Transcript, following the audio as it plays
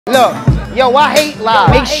Look, yo, I hate lies.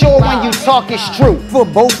 Make sure when you talk it's true. For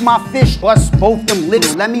both my fish, bust both them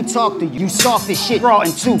lips. Let me talk to you. You soft as shit, raw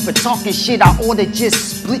and two. For talking shit, I oughta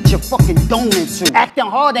just split your fucking dome in two. Acting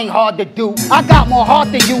hard ain't hard to do. I got more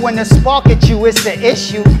heart than you, and the spark at you is the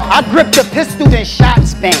issue. I grip the pistol, then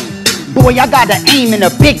shots bang. Boy, I got an aim and a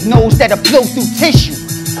big nose that'll blow through tissue.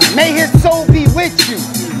 May his soul be with you.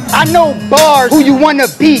 I know bars, who you wanna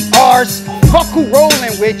beat, ours. Fuck who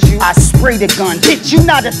rolling with you. I spray the gun. Bitch, you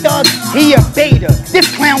not a thug, he a beta.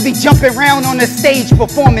 This clown be jumping around on the stage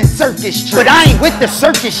performing circus tricks. But I ain't with the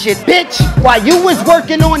circus shit, bitch. While you was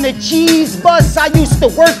working on the cheese bus, I used to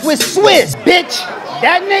work with Swiss, bitch.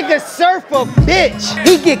 That nigga Surf a bitch.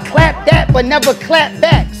 He get clapped at but never clap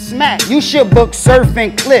back. Smack. You should book Surf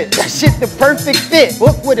and Clip. That shit the perfect fit.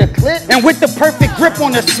 Book with a clip and with the perfect grip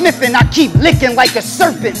on the smith, and I keep licking like a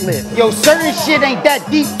serpent lip. Yo, certain shit ain't that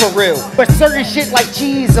deep for real, but certain shit like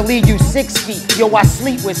cheese will leave you 6 feet. Yo, I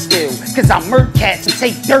sleep with still, cause I murk cats and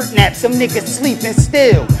take dirt naps. Some niggas sleeping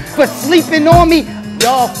still. For sleeping on me,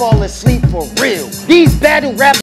 y'all fall asleep for real. These battle rap